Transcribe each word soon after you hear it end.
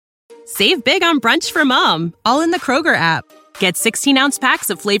Save big on brunch for mom, all in the Kroger app. Get 16-ounce packs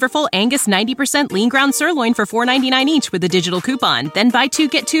of flavorful Angus 90% lean ground sirloin for $4.99 each with a digital coupon. Then buy 2,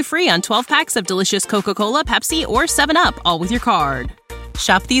 get 2 free on 12 packs of delicious Coca-Cola, Pepsi, or 7-Up, all with your card.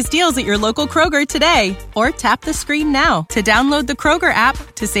 Shop these deals at your local Kroger today, or tap the screen now to download the Kroger app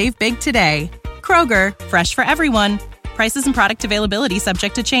to save big today. Kroger, fresh for everyone. Prices and product availability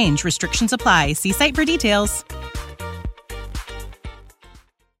subject to change. Restrictions apply. See site for details.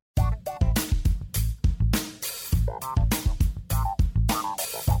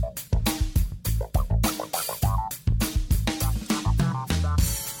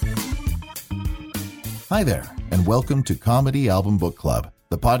 Hi there, and welcome to Comedy Album Book Club,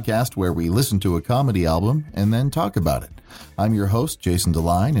 the podcast where we listen to a comedy album and then talk about it. I'm your host, Jason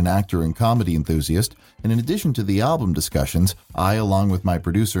DeLine, an actor and comedy enthusiast, and in addition to the album discussions, I, along with my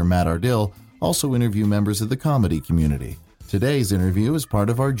producer, Matt Ardill, also interview members of the comedy community. Today's interview is part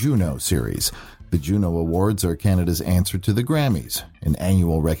of our Juno series. The Juno Awards are Canada's answer to the Grammys, an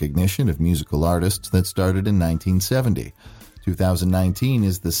annual recognition of musical artists that started in 1970. 2019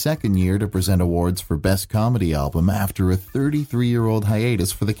 is the second year to present awards for Best Comedy Album after a 33-year-old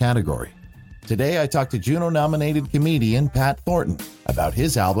hiatus for the category. Today, I talked to Juno-nominated comedian Pat Thornton about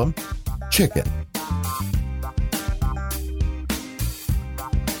his album, Chicken.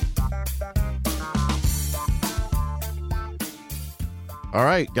 All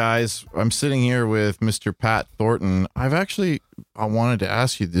right, guys, I'm sitting here with Mr. Pat Thornton. I wanted to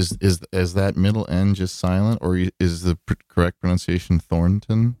ask you, is that middle N just silent, or is the correct pronunciation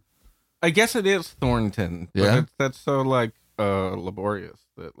Thornton? I guess it is Thornton. Yeah, but that's so laborious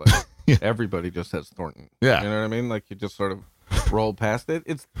that like yeah. Everybody just says Thornton. Yeah, you know what I mean. Like you just sort of roll past it.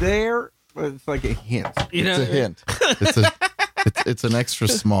 It's there, but it's like a hint. You know, it's a hint. It's an extra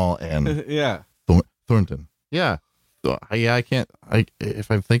small N. Yeah, Thornton. Yeah. So, I can't. If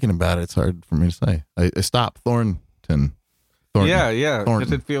I'm thinking about it, it's hard for me to say. I stop Thornton. Yeah, Thornton.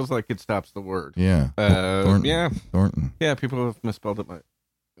 because it feels like it stops the word. Yeah. Thornton. Yeah. Thornton. Yeah, people have misspelled it my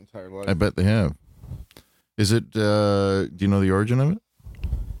entire life. I bet they have. Is it? Do you know the origin of it?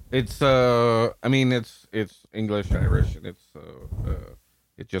 It's. I mean, it's English, Irish, and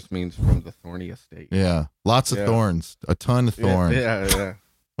it just means from the thorny estate. Yeah. Lots of thorns. A ton of thorns. Yeah.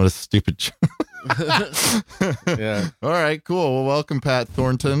 What a stupid joke. Yeah. All right, cool. Well, welcome, Pat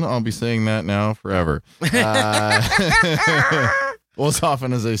Thornton. I'll be saying that now forever. Well, as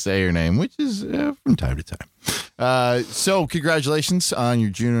often as I say your name, which is from time to time. So congratulations on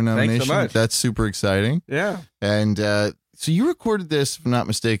your Juno nomination. Thanks so much. That's super exciting. Yeah. And so you recorded this, if I'm not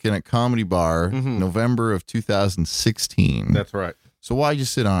mistaken, at Comedy Bar, November of 2016. That's right. So why'd you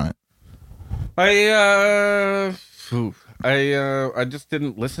sit on it? I just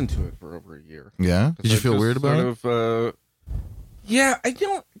didn't listen to it for over a year. Yeah? Did you feel weird about it? Yeah, I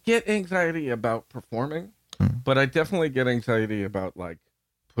don't get anxiety about performing, but I definitely get anxiety about like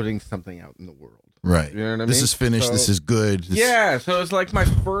putting something out in the world. Right. You know what I mean? This is finished. So, this is good. Yeah. So it's like my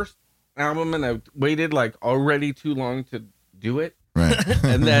first album, and I waited like already too long to do it. Right.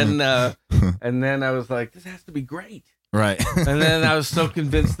 and then I was like, this has to be great. Right. And then I was so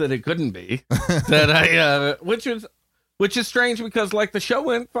convinced that it couldn't be that I, which is strange because like the show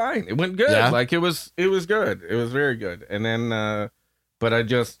went fine. It went good. Yeah. Like it was good. It was very good. And then, but I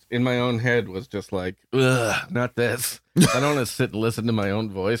just in my own head was just like, ugh, not this. I don't want to sit and listen to my own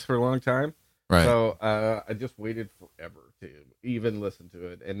voice for a long time. Right. So I just waited forever to even listen to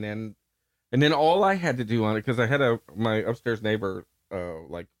it. And then all I had to do on it, because I had my upstairs neighbor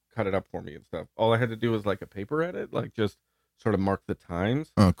like cut it up for me and stuff. All I had to do was like a paper edit, like just sort of mark the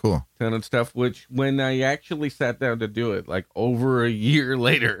times. Oh, cool. And stuff, which when I actually sat down to do it, like over a year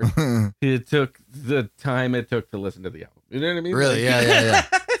later, it took the time it took to listen to the album. You know what I mean? Really? Like, Yeah.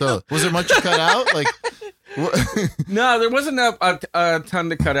 So was there much to cut out? Like, no, there wasn't a ton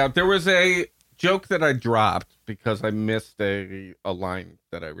to cut out. There was a joke that I dropped because I missed a line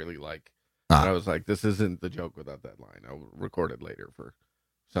that I really like. And I was like, this isn't the joke without that line. I'll record it later for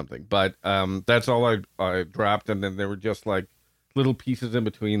something. But that's all I dropped. And then there were just like little pieces in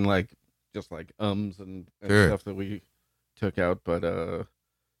between, like just like ums and Sure. stuff that we took out.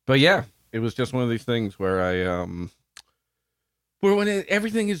 But yeah, it was just one of these things where where when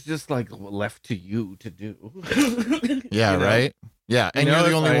everything is just like left to you to do. Yeah, You know? right? Yeah, and You know, you're the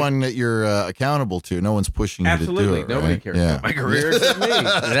it's only like- one that you're accountable to. No one's pushing you to do Absolutely, it. nobody right? cares Yeah. about my career except me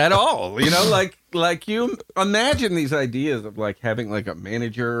at all. You know, like you imagine these ideas of like having like a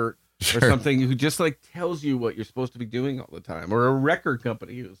manager Sure. or something who just like tells you what you're supposed to be doing all the time, or a record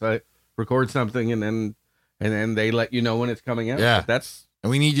company who's like record something and then they let you know when it's coming out. Yeah. That's And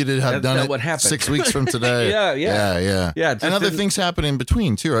we need you to have done it what happened. 6 weeks from today. Yeah. And other things happen in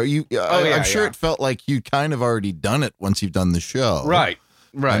between too. Are you? I'm sure it felt like you kind of already done it once you've done the show. Right.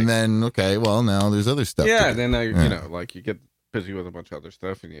 And then, okay, well, now there's other stuff. Yeah. Then you know, like you get busy with a bunch of other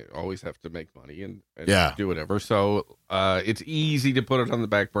stuff, and you always have to make money and do whatever. So it's easy to put it on the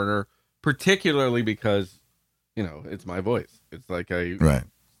back burner, particularly because, you know, it's my voice. It's like it's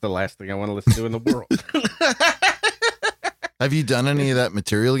the last thing I want to listen to in the world. Have you done any of that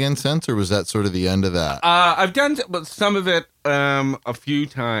material again since, or was that sort of the end of that? I've done some of it a few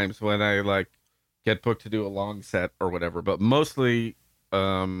times when I like get booked to do a long set or whatever, but mostly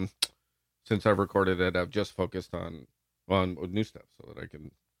since I've recorded it, I've just focused on new stuff so that I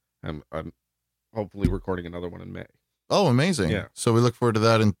can. I'm hopefully recording another one in May. Oh, amazing! Yeah. So we look forward to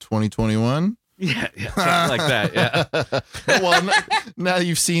that in 2021. Yeah, something like that. Yeah. Well, now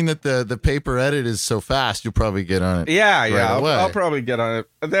you've seen that the paper edit is so fast, you'll probably get on it. Yeah. I'll probably get on it.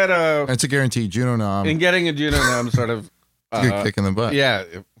 That it's a guaranteed Juno nom. And getting a Juno nom sort of it's a good kick in the butt. Yeah,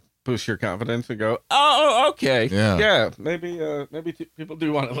 boost your confidence and go, oh, okay, yeah. Maybe people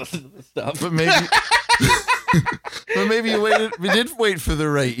do want to listen to this stuff, but maybe. But maybe you waited. We did wait for the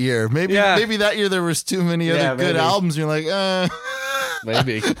right year. Maybe that year there was too many other good albums. You're like,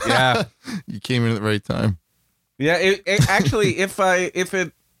 maybe, yeah. You came in at the right time. Yeah, it actually, if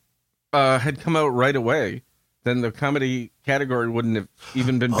it had come out right away, then the comedy category wouldn't have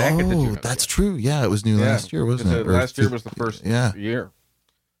even been back at the Juno. That's true. Yeah, it was new last year, wasn't it? Last year was the first year.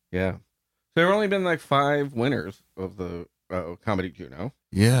 Yeah. So there have only been like 5 winners of the comedy Juno.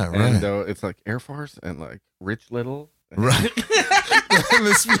 Yeah, right. And it's like Air Force and like Rich Little. Right.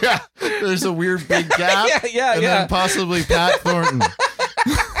 There's a weird big gap. And then possibly Pat Thornton.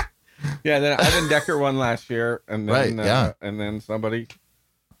 Yeah, then Ivan Decker won last year, and then and then somebody,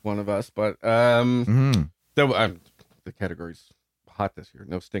 one of us, but the category's hot this year.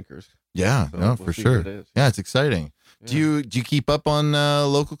 No stinkers. Yeah, so we'll for sure. Yeah, it's exciting. Yeah. Do you keep up on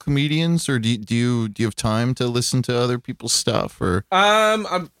local comedians, or do you have time to listen to other people's stuff? Or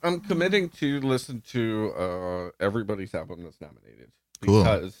I'm committing to listen to everybody's album that's nominated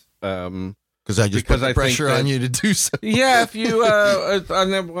because I just put the pressure on you to do so. Yeah, if you on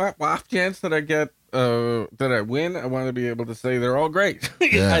the off chance that I get that I win, I want to be able to say they're all great.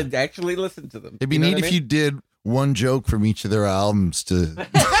 Yeah. I'd actually listen to them. It'd be neat if you did one joke from each of their albums to.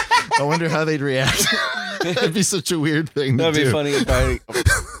 I wonder how they'd react. It'd be such a weird thing. That'd be funny if I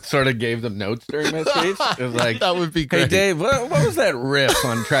sort of gave them notes during my speech. It was like, that would be great. Hey, Dave, what was that riff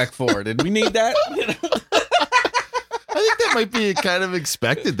on track 4? Did we need that? I think that might be kind of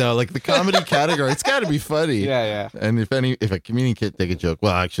expected, though. Like the comedy category, it's got to be funny. Yeah. And if a comedian can't take a joke,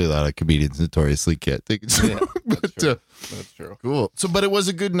 well, actually, a lot of comedians notoriously can't take a joke. Yeah, that's true. Cool. So, but it was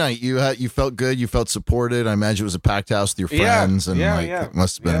a good night. You felt good. You felt supported. I imagine it was a packed house with your friends, and it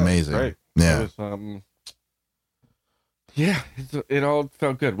must have been amazing. Right. Yeah. It was, it all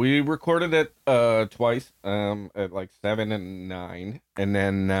felt good. We recorded it twice, at like 7 and 9, and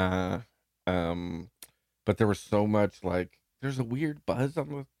then but there was so much like there's a weird buzz on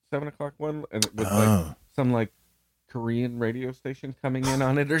the 7 o'clock one, and with like some like Korean radio station coming in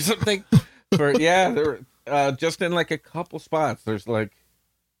on it or something. There just in like a couple spots there's like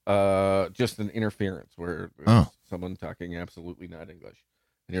just an interference where there's someone talking absolutely not English,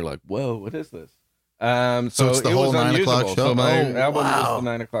 and you're like, whoa, what is this? So it's the whole 9 o'clock show. So my album was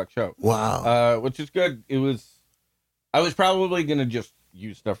the 9 o'clock show. Wow. Which is good. I was probably gonna just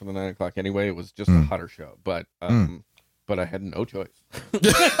use stuff from the 9 o'clock anyway. It was just a hotter show, but I had no choice.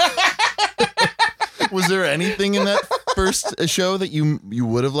 Was there anything in that first show that you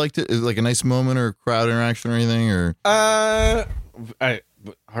would have liked it? Like a nice moment or crowd interaction or anything? Or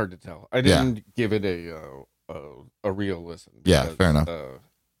hard to tell. I didn't give it a real listen. Because, fair enough.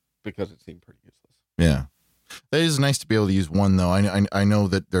 Because it seemed pretty useless. Yeah. It is nice to be able to use one, though. I know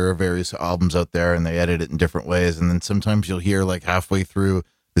that there are various albums out there and they edit it in different ways. And then sometimes you'll hear like halfway through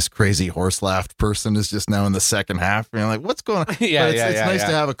this crazy horse-laughed person is just now in the second half. And you're like, what's going on? It's nice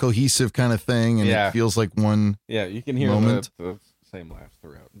to have a cohesive kind of thing. And it feels like one you can hear the same laughs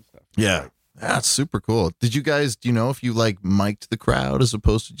throughout and stuff. Yeah. That's super cool. Do you know if you like mic'd the crowd as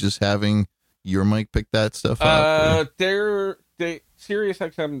opposed to just having your mic pick that stuff up? Sirius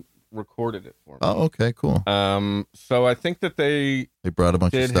XM recorded it for me. Oh, okay, cool. So I think that they brought a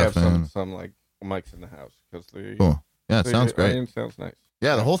bunch of stuff in. Some like mics in the house because they. Cool. Yeah, it sounds great. It sounds nice.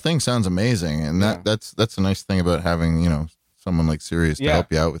 Yeah, the whole thing sounds amazing, and that's a nice thing about having someone like Sirius to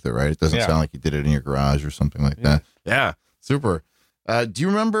help you out with it, right? It doesn't sound like you did it in your garage or something like that. Yeah, super. Do you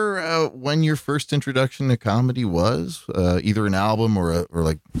remember when your first introduction to comedy was? Either an album or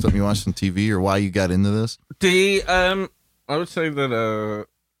like something you watched on TV, or why you got into this? I would say that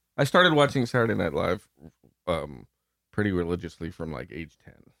I started watching Saturday Night Live pretty religiously from like age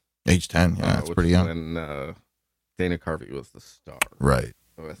 10. Age 10, yeah, that's pretty young. When Dana Carvey was the star. Right.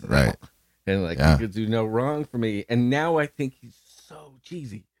 Right. And like, he could do no wrong for me. And now I think he's so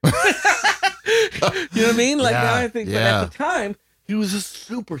cheesy. You know what I mean? Like, now I think, but at the time, he was a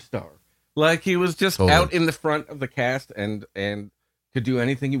superstar. Like, he was just out in the front of the cast and could do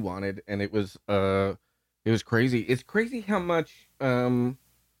anything he wanted. And it was crazy. It's crazy how much comedy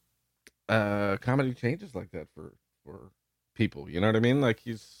changes like that for people. You know what I mean? Like,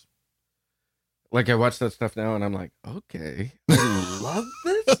 like, I watch that stuff now and I'm like, okay, I love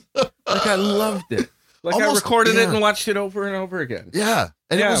this. Like, I loved it. Like, almost, I recorded it and watched it over and over again. Yeah.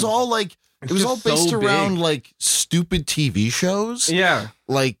 And it was all like, it was all based around like stupid TV shows. Yeah.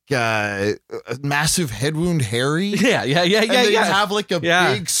 Like Massive Head Wound Harry. Yeah. And they have like a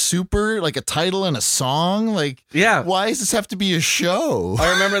big super, like a title and a song. Like, why does this have to be a show?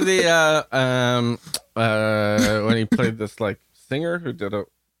 I remember when he played this like singer who did a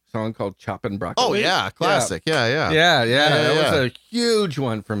song called Choppin' Broccoli. Oh yeah, classic. Yeah. That was a huge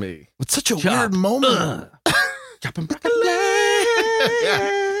one for me. It's such a weird moment. Choppin' Broccoli.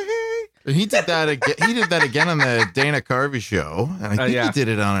 And he did that again. He did that again on the Dana Carvey show, and I think he did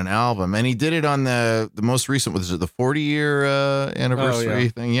it on an album, and he did it on the most recent. Was it the 40-year anniversary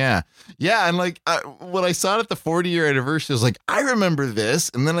thing? Yeah. And like when I saw it at the 40-year anniversary, I was like, I remember this,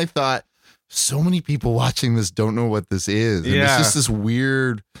 and then I thought, so many people watching this don't know what this is. And it's just this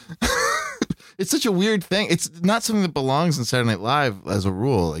weird. It's such a weird thing. It's not something that belongs in Saturday Night Live as a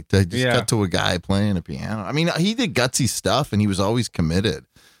rule. Like, they just cut to a guy playing a piano. I mean, he did gutsy stuff, and he was always committed.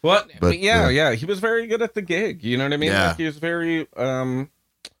 Well, but he was very good at the gig. You know what I mean? Yeah. Like, he was very,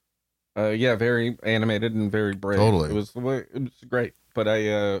 very animated and very brave. Totally. It was great.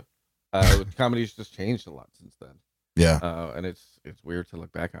 But comedy's just changed a lot since then. Yeah. And it's weird to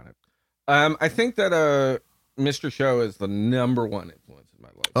look back on it. I think that Mr. Show is the number one influence in my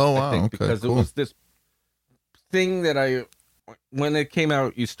life. Oh, wow. I think, because it was this thing that when it came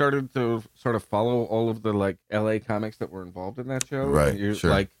out, you started to sort of follow all of the like LA comics that were involved in that show. Right. And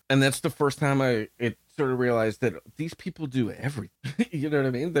sure. And that's the first time it sort of realized that these people do everything. You know what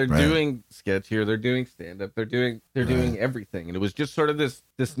I mean? They're doing sketch here, they're doing stand up, they're doing everything. And it was just sort of this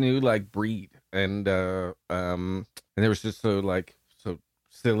new like breed. And they were just so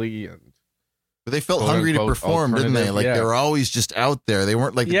silly and. But they felt hungry to perform, didn't they? Like, they were always just out there. They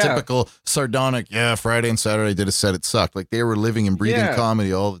weren't like a typical sardonic, Friday and Saturday I did a set, it sucked. Like, they were living and breathing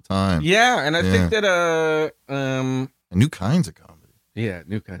comedy all the time. Yeah, and I think that... and new kinds of comedy. Yeah,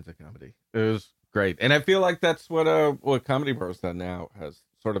 new kinds of comedy. It was great. And I feel like that's what Comedy Bros done now, has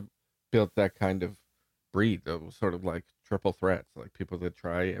sort of built that kind of breed of sort of like triple threats, like people that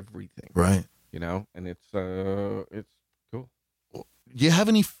try everything. Right. You know? And it's cool. Do you have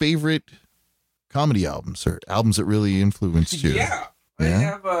any favorite comedy albums or albums that really influenced you? I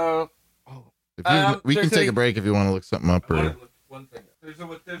have we can take a break if you want to look something up. One thing. There's a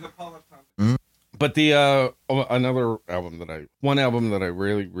Paul F. Thompson. Mm-hmm. But the one album that I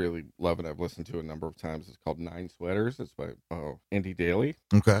really, really love and I've listened to a number of times is called 9 Sweaters. It's by Andy Daly.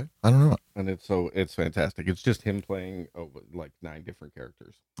 Okay. I don't know. And it's fantastic. It's just him playing like 9 different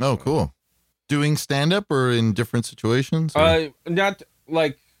characters. Oh, cool. Doing stand-up or in different situations? Not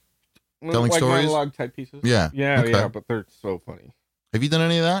like telling stories, monologue type pieces. Yeah, but they're so funny. Have you done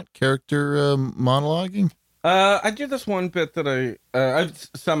any of that character monologuing? I did this one bit that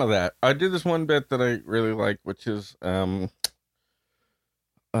some of that. I did this one bit that I really like, which is okay.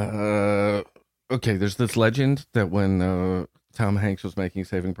 There's this legend that when Tom Hanks was making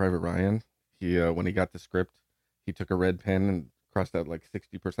Saving Private Ryan, he when he got the script, he took a red pen and crossed out like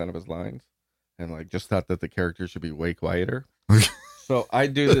 60% of his lines, and like just thought that the character should be way quieter. So I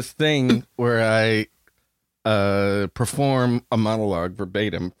do this thing where I perform a monologue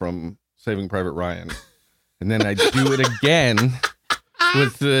verbatim from Saving Private Ryan, and then I do it again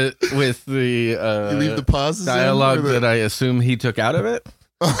with the you leave the pauses dialogue that I assume he took out of it.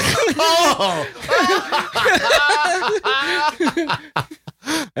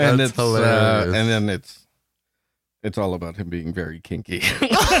 And that's hilarious. And then it's all about him being very kinky.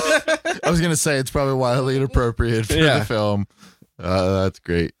 I was gonna say it's probably wildly inappropriate for the film. That's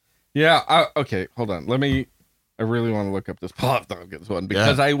great. Yeah. Okay. Hold on. I really want to look up this Paul F. Tompkins one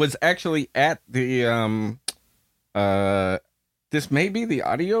because I was actually at the this may be the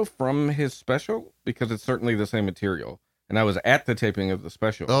audio from his special because it's certainly the same material, and I was at the taping of the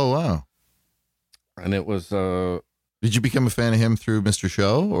special. Oh wow! And it was. Did you become a fan of him through Mr.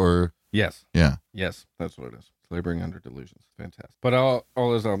 Show or? Yes. Yeah. Yes, that's what it is. Laboring Under Delusions. Fantastic. But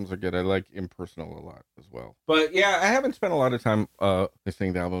all his albums are good. I like Impersonal a lot as well. But yeah, I haven't spent a lot of time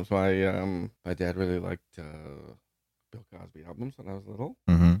listening to albums. My dad really liked Bill Cosby albums when I was little.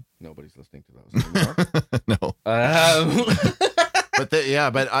 Mm-hmm. Nobody's listening to those anymore. No. But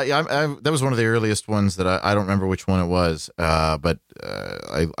I that was one of the earliest ones that I don't remember which one it was. But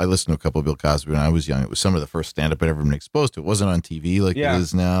I listened to a couple of Bill Cosby when I was young. It was some of the first stand-up I'd ever been exposed to. It wasn't on TV like it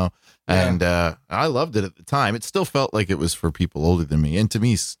is now. And I loved it at the time. It still felt like it was for people older than me. And to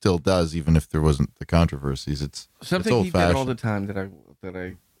me, still does, even if there wasn't the controversies. It's something it's he did all the time that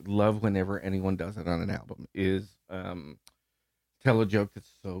I love whenever anyone does it on an album is tell a joke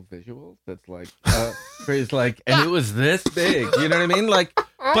that's so visual that's like where he's like, and it was this big, you know what I mean? Like,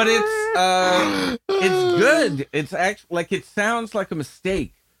 but it's good. It's actually like, it sounds like a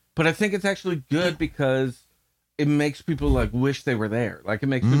mistake, but I think it's actually good because it makes people like wish they were there. Like, it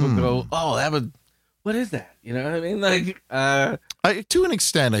makes people go, oh, what is that? You know what I mean? Like, to an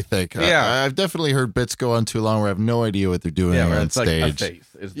extent, I think. Yeah. I've definitely heard bits go on too long where I have no idea what they're doing on it's stage. like a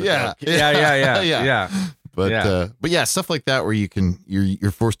face is the Yeah. joke. Yeah. But yeah, stuff like that where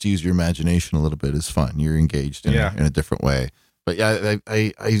you're forced to use your imagination a little bit is fun. You're engaged in a different way. But yeah,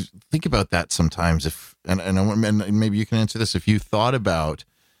 I think about that sometimes. And maybe you can answer this, if you thought about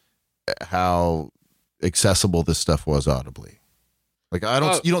how accessible this stuff was audibly. Like,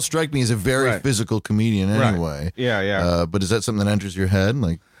 you don't strike me as a very physical comedian anyway. Right. Yeah. But is that something that enters your head?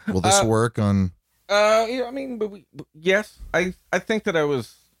 Like, will this work on? Yeah, I mean, yes, I think that I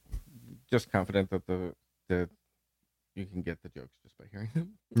was just confident that you can get the jokes just by hearing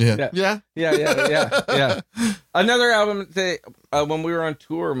them. Yeah. Another album when we were on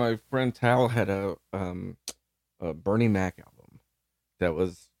tour, my friend Tal had a Bernie Mac album that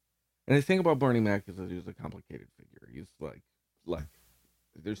was, and the thing about Bernie Mac is that he was a complicated figure. He's like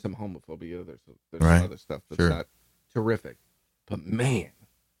there's some homophobia, there's some other stuff that's not terrific, but man,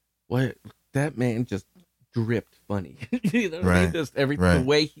 what that man just dripped funny. You know what I mean? Just the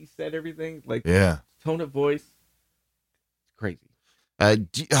way he said everything, like tone of voice, it's crazy. How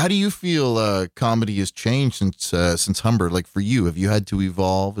do you feel comedy has changed since Humber? Like, for you, have you had to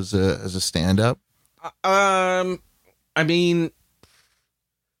evolve as a stand-up? I mean,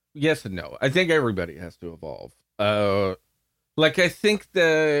 yes and no. I think everybody has to evolve. Like, I think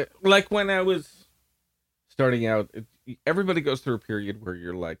when I was starting out, everybody goes through a period where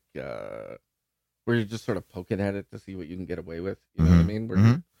you're like, where you're just sort of poking at it to see what you can get away with. You know what I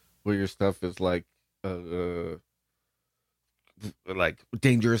mean? Where your stuff is like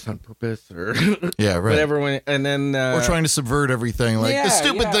dangerous on purpose or whatever. And then we're trying to subvert everything. Like, the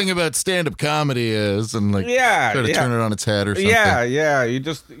stupid thing about stand-up comedy is, and like try to turn it on its head or something. Yeah. You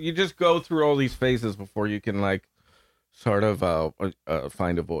just go through all these phases before you can like sort of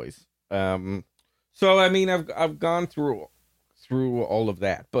find a voice. So I mean, I've gone through all of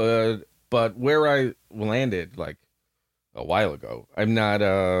that, but where I landed like a while ago, I'm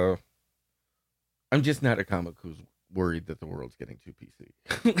just not a comic who's worried that the world's getting too PC.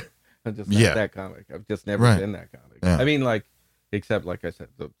 I'm just not that comic. I've just never been that comic. Yeah. I mean, like, except like I said,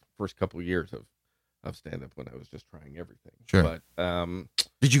 the first couple of years of stand up when I was just trying everything. Sure. But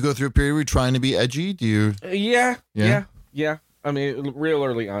did you go through a period where you're trying to be edgy? Do you? Yeah. I mean, real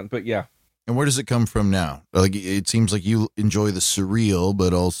early on, but yeah. And where does it come from now? Like, it seems like you enjoy the surreal,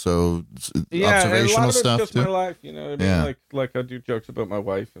 but also observational and a lot of stuff it's just too. my life, you know what I mean? Like I do jokes about my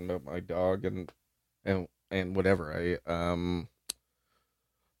wife and about my dog and whatever.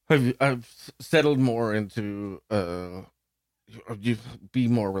 I've settled more into you be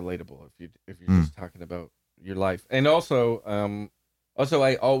more relatable if you're just talking about your life. And also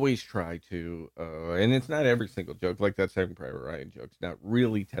I always try to and it's not every single joke, like that Saving Private Ryan joke's not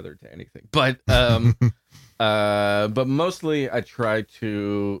really tethered to anything, but mostly I try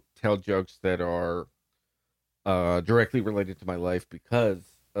to tell jokes that are directly related to my life, because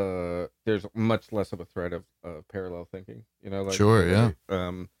there's much less of a threat of parallel thinking, you know, like,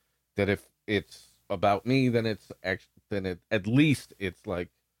 that if it's about me, then at least it's like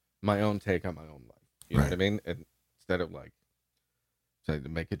my own take on my own life, you know what I mean? And instead of like, so to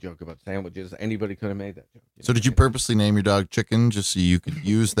make a joke about sandwiches, anybody could have made that joke. So did you purposely name your dog Chicken just so you could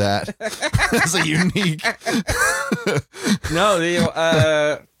use that as a unique? No,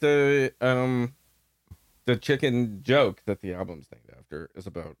 the chicken joke that the album's named after is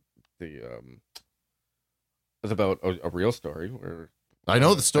about a real story where I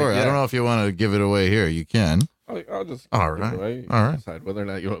know the story. I don't know if you want to give it away here. You can. I'll just all right. Give it away. All right. Decide whether or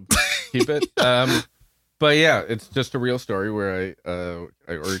not you want to keep it. But yeah, it's just a real story where I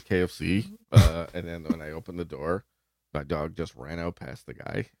ordered KFC, and then when I opened the door, my dog just ran out past the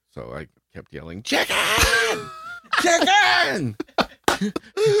guy, so I kept yelling, "Chicken! Chicken!"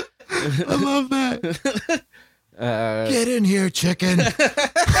 I love that. Get in here, chicken.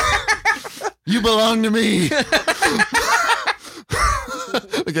 You belong to me.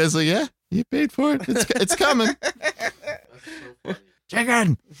 The guy's like, yeah, you paid for it. It's coming.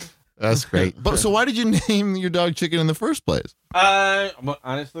 Chicken. That's great. But so why did you name your dog Chicken in the first place? Well,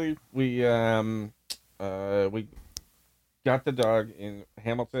 honestly, we got the dog in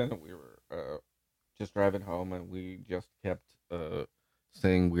Hamilton. We were just driving home, and we just kept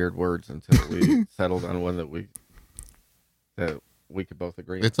saying weird words until we settled on one that we could both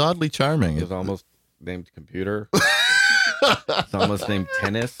agree on. It's oddly charming. It was almost named Computer. It's almost named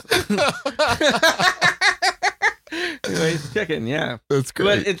Tennis. Anyways, Chicken, yeah. That's great.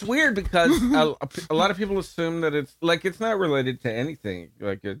 But it's weird because a lot of people assume that it's like it's not related to anything.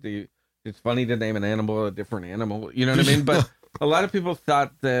 Like it's funny to name an animal a different animal. You know what I mean? But a lot of people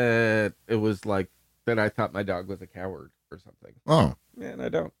thought that it was like that. I thought my dog was a coward or something. Oh, man, I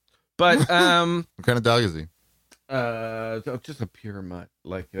don't. But what kind of dog is he? Just a pure mutt.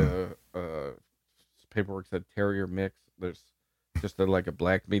 Like paperwork said terrier mix. There's just like a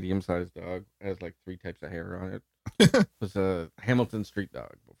black medium-sized dog. It has like 3 types of hair on it. It was a Hamilton street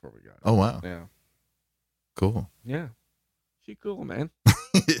dog before we got it. Oh wow. Yeah. Cool. Yeah. She cool, man.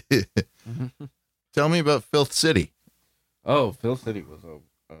 Tell me about Filth City. Oh, Filth City was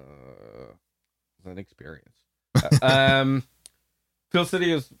an experience. Filth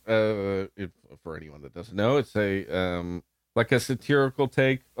City is for anyone that doesn't know, it's a like a satirical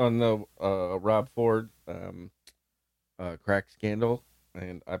take on the Rob Ford crack scandal,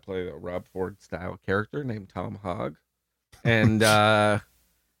 and I play a Rob Ford style character named Tom Hogg, and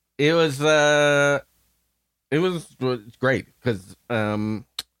it was great because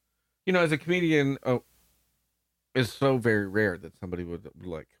as a comedian, it's so very rare that somebody would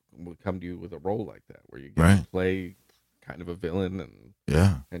come to you with a role like that where you get to play kind of a villain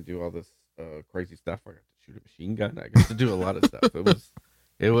and do all this crazy stuff. I got to shoot a machine gun. I got to do a lot of stuff.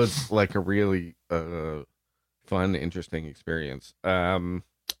 It was like a really fun, interesting experience. Also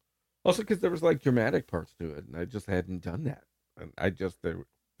because there was like dramatic parts to it, and I just hadn't done that, and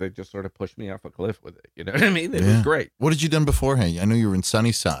they just sort of pushed me off a cliff with it. You know what I mean? It was great. What had you done beforehand? I know you were in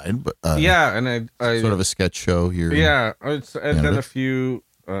Sunnyside, but yeah, and I sort of a sketch show here. Yeah, I've done a few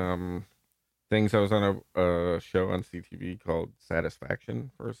things. I was on a show on CTV called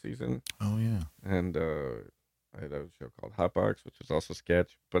Satisfaction for a season. Oh yeah, and I had a show called Hotbox, which was also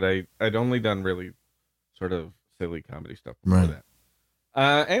sketch. But I'd only done really sort of silly comedy stuff before that.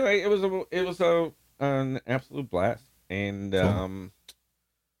 Anyway, it was an absolute blast, and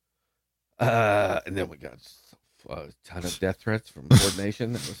and then we got a ton of death threats from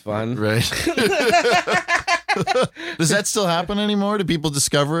coordination. That was fun. Right. Does that still happen anymore? Do people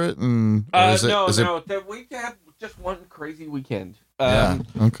discover it? And no. We had just one crazy weekend.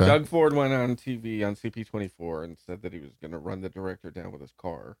 Okay. Doug Ford went on TV on CP24 and said that he was going to run the director down with his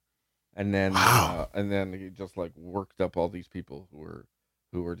car, and then he just like worked up all these people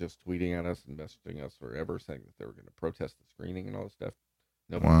who were just tweeting at us and messaging us forever saying that they were going to protest the screening and all this stuff.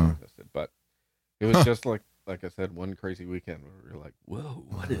 Nobody protested, but it was just like I said, one crazy weekend where we were like, "Whoa,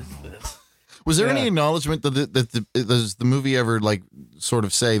 what is this?" Was there any acknowledgement that does the movie ever like sort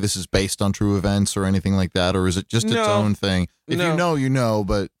of say this is based on true events or anything like that, or is it just its own thing? If you know,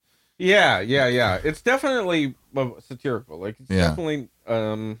 but yeah. It's definitely satirical. Like it's definitely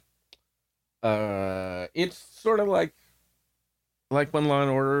it's sort of like when Law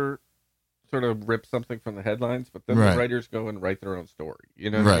and Order sort of rips something from the headlines, but then the writers go and write their own story. You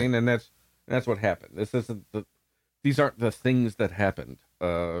know what I mean? And that's what happened. These aren't the things that happened.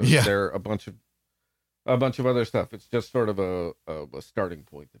 They're a bunch of other stuff. It's just sort of a starting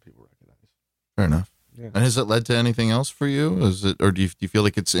point that people recognize. Fair enough. Yeah. And has it led to anything else for you? Or do you feel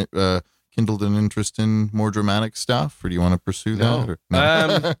like it's kindled an interest in more dramatic stuff, or do you want to pursue that? Or,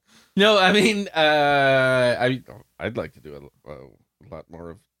 no? No, I mean, I'd like to do a lot more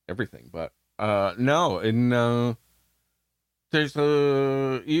of everything, but no. And there's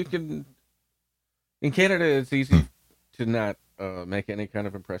in Canada, it's easy to not make any kind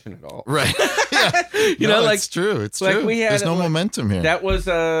of impression at all. Right. Yeah. It's true. It's like true. There's no momentum here. That was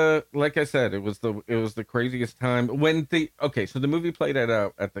like I said, it was the craziest time when so the movie played at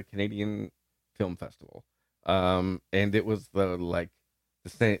the Canadian Film Festival. And it was the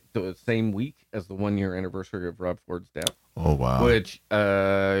same week as the 1-year anniversary of Rob Ford's death. Oh wow. Which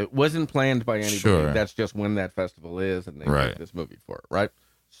wasn't planned by anybody. Sure. That's just when that festival is, and they made this movie for it, right?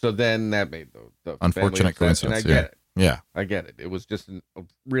 So then that made the unfortunate coincidence. And I get it. Yeah, I get it. It was just a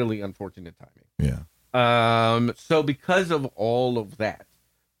really unfortunate timing. Yeah. So because of all of that,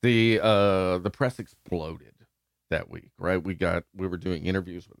 the press exploded that week, right? We were doing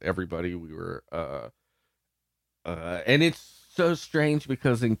interviews with everybody. We were and it's so strange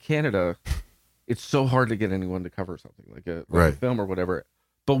because in Canada, it's so hard to get anyone to cover something like a film or whatever.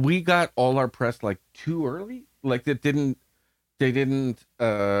 But we got all our press like too early. Like they didn't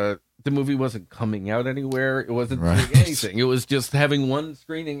the movie wasn't coming out anywhere. It wasn't doing anything. It was just having one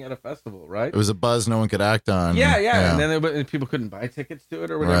screening at a festival, right? It was a buzz no one could act on. Yeah. And then people couldn't buy tickets to it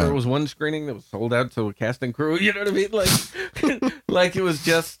or whatever. It was one screening that was sold out to a cast and crew. You know what I mean? Like, like it was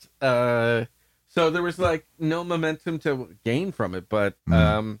just. So there was like no momentum to gain from it, but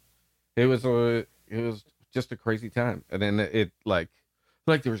it was just a crazy time. And then it like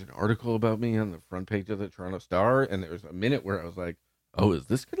there was an article about me on the front page of the Toronto Star, and there was a minute where I was like, oh, is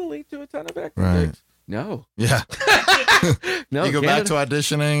this going to lead to a ton of acting gigs? No. Yeah. No. You go back to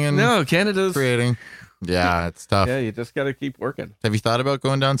auditioning and Canada's creating. Yeah, it's tough. Yeah, you just got to keep working. Have you thought about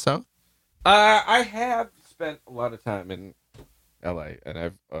going down south? I have spent a lot of time in LA,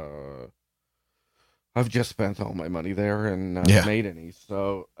 and I've just spent all my money there and not made any.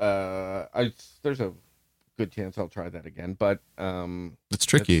 So there's a good chance I'll try that again, but it's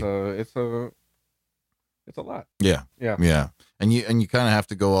tricky. It's a lot. Yeah. And you kind of have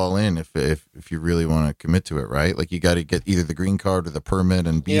to go all in if you really want to commit to it, right? Like you got to get either the green card or the permit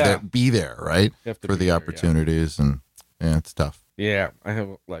and be there, right? For the opportunities, and it's tough. Yeah, I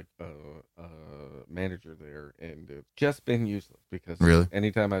have like a manager there, and it's just been useless because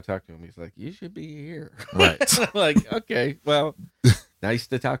anytime I talk to him, he's like, "You should be here." Right. I'm like, okay, well, nice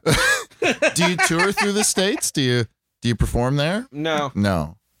to talk to. Do you tour through the States? Do you perform there? No,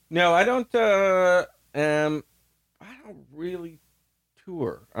 I don't. I don't really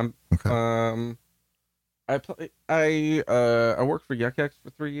tour. I play. I worked for Yuck X for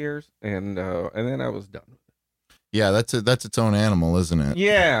 3 years, and then I was done with it. Yeah, that's its own animal, isn't it?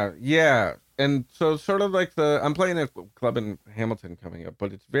 Yeah. And so sort of like I'm playing a club in Hamilton coming up,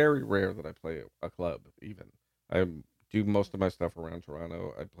 but it's very rare that I play a club even. I do most of my stuff around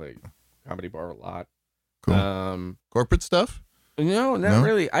Toronto. I play comedy bar a lot. Cool. Corporate stuff? No, not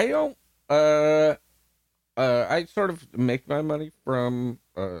really. I don't I sort of make my money from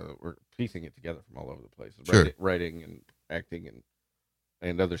or piecing it together from all over the place. Writing and acting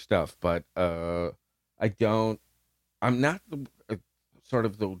and other stuff, but I'm not sort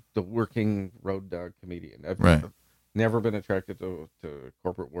of the working road dog comedian. I've never been attracted to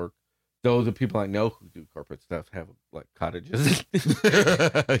corporate work, though the people I know who do corporate stuff have like cottages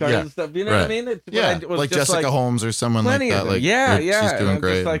and stuff. You know what I mean? It was like Jessica Holmes or someone like that. Like, she's doing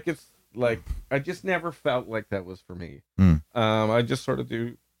great. It's like I just never felt like that was for me. I just sort of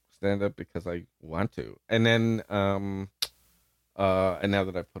do stand up because I want to, and then and now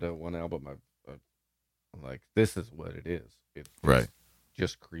that I've put out one album, I'm like, this is what it is. It's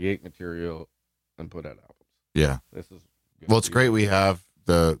just create material and put out albums. Yeah. This is well, it's great we have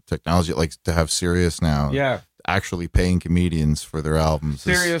the technology, like to have Sirius now. Yeah. Actually paying comedians for their albums.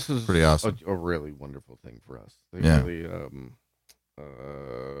 Sirius is pretty awesome. A really wonderful thing for us. They really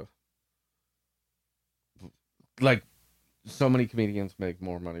like so many comedians make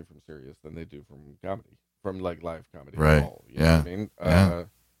more money from Sirius than they do from comedy, from like live comedy. Right. All, you know what I mean?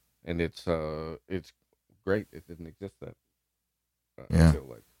 And it's great. It didn't exist until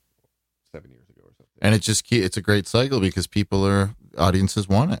like 7 years ago or something. And it's a great cycle because audiences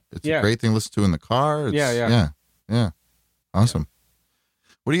want it. It's a great thing to listen to in the car. Yeah. Awesome.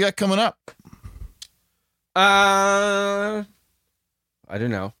 What do you got coming up? I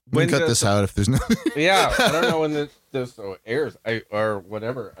don't know. We can cut this out if there's no. Yeah, I don't know when this airs. Or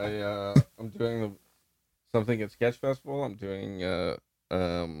whatever. I'm doing something at Sketch Festival. I'm doing a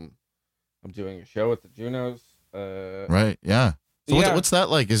show at the Junos. Right. Yeah. So what's that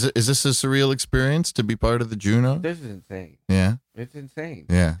like? Is this a surreal experience to be part of the Juno? This is insane. Yeah. It's insane.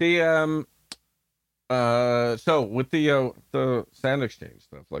 Yeah. So with the Sound Exchange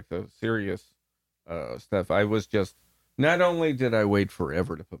stuff, like the serious stuff, I was just, not only did I wait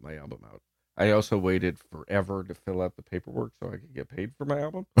forever to put my album out, I also waited forever to fill out the paperwork so I could get paid for my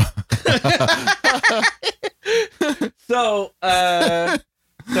album. So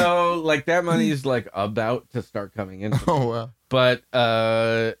like that money is like about to start coming in. Oh wow. But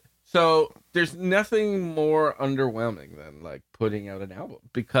so there's nothing more underwhelming than like putting out an album,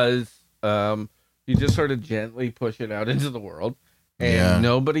 because you just sort of gently push it out into the world, and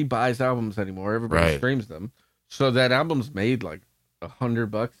nobody buys albums anymore. Everybody streams them. So that album's made like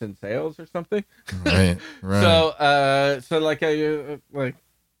 $100 in sales or something. Right. So like I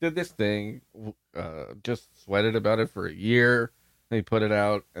did this thing, just sweated about it for a year. They put it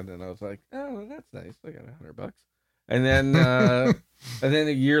out, and then I was like, oh, that's nice. I got $100. And then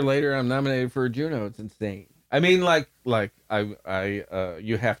a year later, I'm nominated for a Juno. It's insane. I mean, like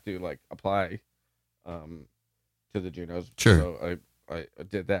you have to like apply to the Junos. Sure. So I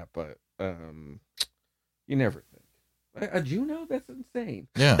did that, but you never think a Juno. That's insane.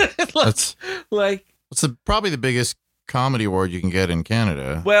 Yeah, it's probably the biggest comedy award you can get in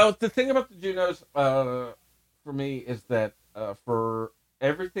Canada. Well, the thing about the Junos for me is that for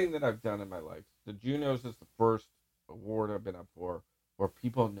everything that I've done in my life, the Junos is the first award I've been up for where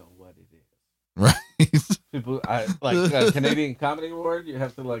people know what it is. Right. People, like a Canadian Comedy Award, you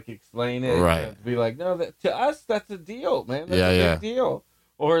have to like explain it. Right. You have to be like, no, to us that's a deal, man. That's a big deal.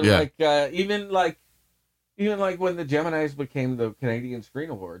 Or like even like when the Geminis became the Canadian Screen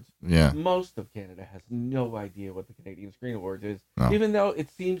Awards, most of Canada has no idea what the Canadian Screen Awards is, even though it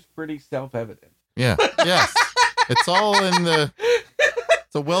seems pretty self-evident. Yeah. Yes. It's all in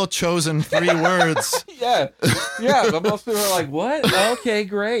it's a well-chosen 3 words. Yeah. But most people are like, what? Okay,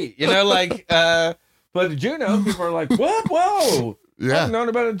 great. But Juno, people are like, what? Whoa. Yeah. I've known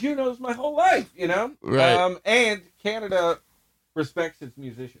about a Junos my whole life, Right. And Canada respects its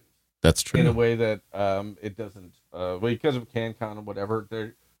musicians. That's true. In a way that it doesn't, because of CanCon or whatever,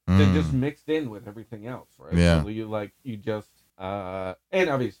 they're just mixed in with everything else, right? Yeah. So you just, and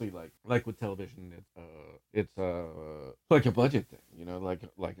obviously like with television, it's like a budget thing,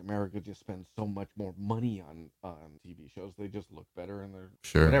 like America just spends so much more money on TV shows. They just look better and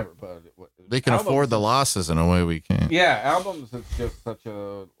they're whatever. But they can afford the losses in a way we can't. Yeah, albums, it's just such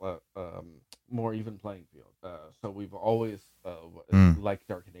a more even playing field. So we've always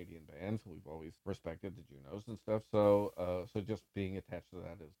liked our Canadian bands. We've always respected the Junos and stuff. So just being attached to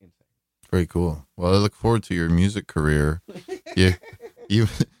that is insane. Very cool. Well, I look forward to your music career.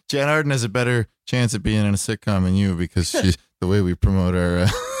 Jan Arden has a better chance of being in a sitcom than you because she's the way we promote our.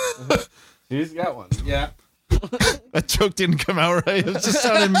 She's got one. Yeah. That joke didn't come out right. It just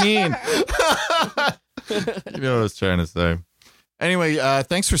sounded mean. You know what I was trying to say. Anyway,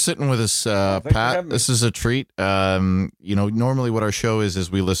 thanks for sitting with us, Pat. This is a treat. Normally what our show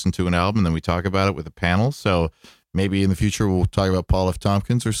is we listen to an album and then we talk about it with a panel. So maybe in the future we'll talk about Paul F.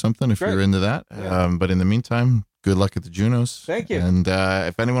 Tompkins or something if you're into that. Yeah. But in the meantime, good luck at the Junos. Thank you. And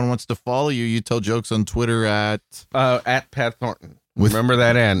if anyone wants to follow you, you tell jokes on Twitter at Pat Thornton. Remember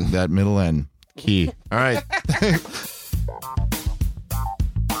that N. That middle N. Key. All right.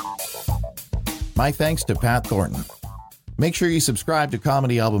 My thanks to Pat Thornton. Make sure you subscribe to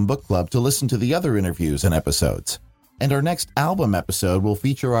Comedy Album Book Club to listen to the other interviews and episodes. And our next album episode will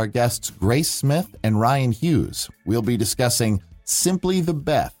feature our guests Grace Smith and Ryan Hughes. We'll be discussing Simply the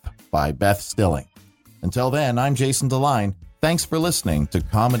Beth by Beth Stilling. Until then, I'm Jason DeLine. Thanks for listening to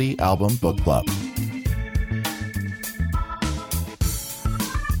Comedy Album Book Club.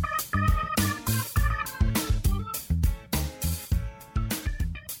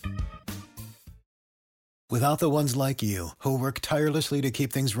 Without the ones like you, who work tirelessly to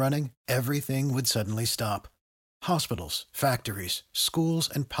keep things running, everything would suddenly stop. Hospitals, factories, schools,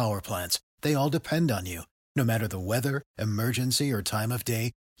 and power plants, they all depend on you. No matter the weather, emergency, or time of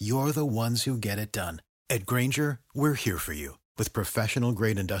day, you're the ones who get it done. At Grainger, we're here for you with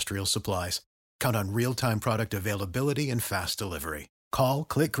professional-grade industrial supplies. Count on real-time product availability and fast delivery. Call,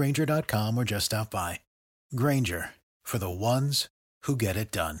 click Grainger.com, or just stop by. Grainger, for the ones who get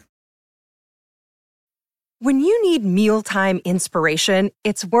it done. When you need mealtime inspiration,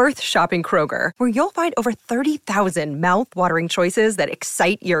 it's worth shopping Kroger, where you'll find over 30,000 mouth-watering choices that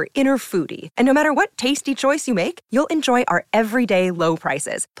excite your inner foodie. And no matter what tasty choice you make, you'll enjoy our everyday low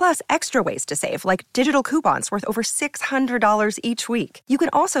prices, plus extra ways to save, like digital coupons worth over $600 each week. You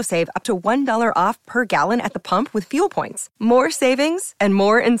can also save up to $1 off per gallon at the pump with fuel points. More savings and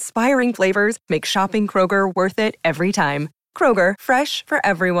more inspiring flavors make shopping Kroger worth it every time. Kroger, fresh for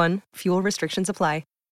everyone. Fuel restrictions apply.